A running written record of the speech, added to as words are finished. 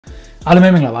အားလုံးပဲ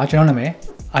မင်္ဂလာပါကျွန်တော်နာမည်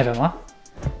အားပါပါ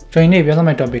ကျွန်တော်ဒီနေ့ပြောမ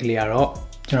ယ့် topic လေးကတော့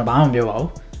ကျွန်တော်ဘာမှမပြောပါဘူး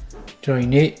ကျွန်တော်ဒီ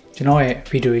နေ့ကျွန်တော်ရဲ့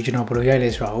video ကြီးကျွန်တော်ဘယ်လိုရိုက်လဲ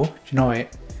ဆိုတာကိုကျွန်တော်ရဲ့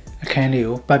အခန်းလေး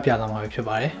ကိုပတ်ပြသွားမှာဖြစ်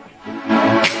ပါတယ်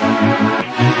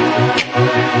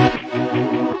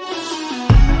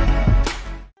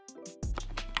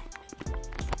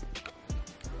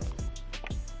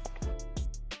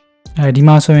ဒီ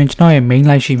မှာဆိုရင်ကျွန်တော်ရဲ့ main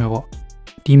light ရှိမှာပေါ့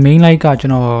ဒီ main light ကကျွ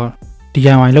န်တော်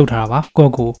DIY လုပ်ထားတာပါကို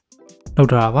ယ့်ကိုလု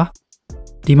ပ်ထားတာပါ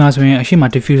ဒီမှာဆိုရင်အရှိမ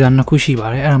diffuser နှစ်ခုရှိပါ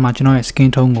တယ်အဲ့ဒါမှကျွန်တော်ရဲ့ skin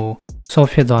tone ကို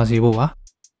soft ဖြစ်သွားစေဖို့ပါ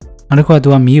နောက်တစ်ခုကသူ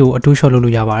ကမီးကိုအတူ shot လုပ်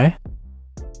လို့ရပါတ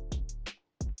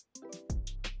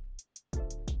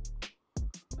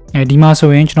ယ်ဒီမှာဆို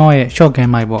ရင်ကျွန်တော်ရဲ့ shotgun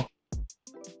mic ပေါ့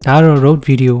ဒါကတော့ Rode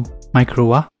Video Micro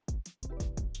ပါ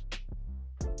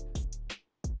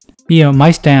ပြီးတော့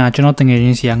mic stand ကကျွန်တော်တငယ်ချ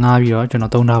င်းစီကငားပြီးတော့ကျွန်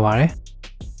တော်သုံးထားပါတယ်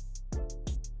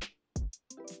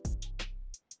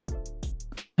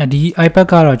ဒီ iPad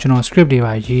ကတော့ကျွန်တော် script တွေ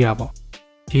ပါရေးတာပေါ့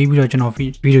ရေးပြီးတော့ကျွန်တော်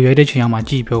video ရိုက်တဲ့ချိန်အောင်မှ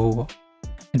ကြည့်ပြောဖို့ပေါ့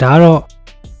ဒါကတော့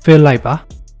fill light ပါ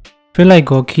fill light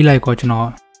ကို key light ကိုကျွန်တော်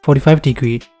45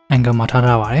 degree angle မှာ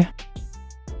ထားပါတယ်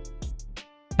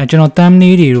ကျွန်တော်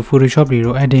thumbnail တွေတို့ Photoshop တွေ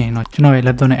တို့ edit ရင်တော့ကျွန်တော်ရဲ့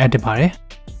laptop နဲ့ edit ပါတယ်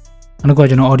နောက်က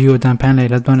ကျွန်တော် audio အသံဖမ်းလဲ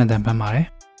laptop နဲ့အသံဖမ်းပါတယ်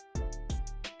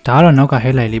ဒါကတော့နောက်က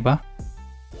headlight လေးပါ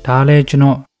ဒါကလည်းကျွန်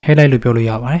တော် headlight လို့ပြောလို့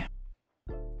ရပါတယ်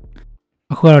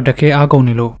အခုကတော့တကယ်အားကုန်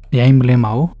နေလို့ရိုင်းမလင်း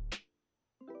ပါဘူး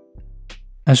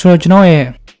ဆိုတော့ကျွန်တော်ရဲ့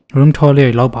room tour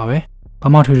လေးလောက်ပါပဲဘာ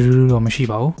မှထွေထူးတော့မရှိ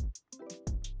ပါဘူး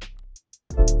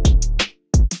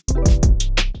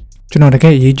ကျွန်တော်တက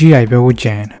ယ်အရေးကြီးရပြောဖို့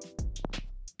ကြံ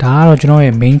ဒါကတော့ကျွန်တော်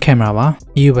ရဲ့ main camera ပါ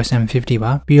EOS M50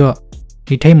 ပါပြီးတော့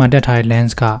ဒီထိပ်မှာတက်ထားတဲ့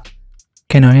lens က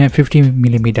Canon ရဲ့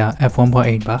 50mm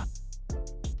f1.8 ပါ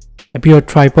ပြီးတော့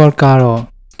tripod ကတော့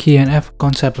KNF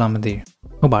concept လားမသိ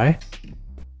ဘူးဟုတ်ပါတယ်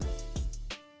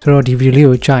ဆိုတော့ဒီဗီဒီယိုလေး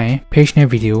ကိုကြားရင် page နဲ့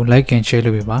video like and share လု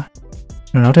ပ်ပေးပါ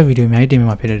နောက်ထပ်ဗီဒီယိုအများကြီးတင်ပေး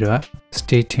မှာဖြစ်တဲ့အတွက်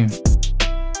stay tuned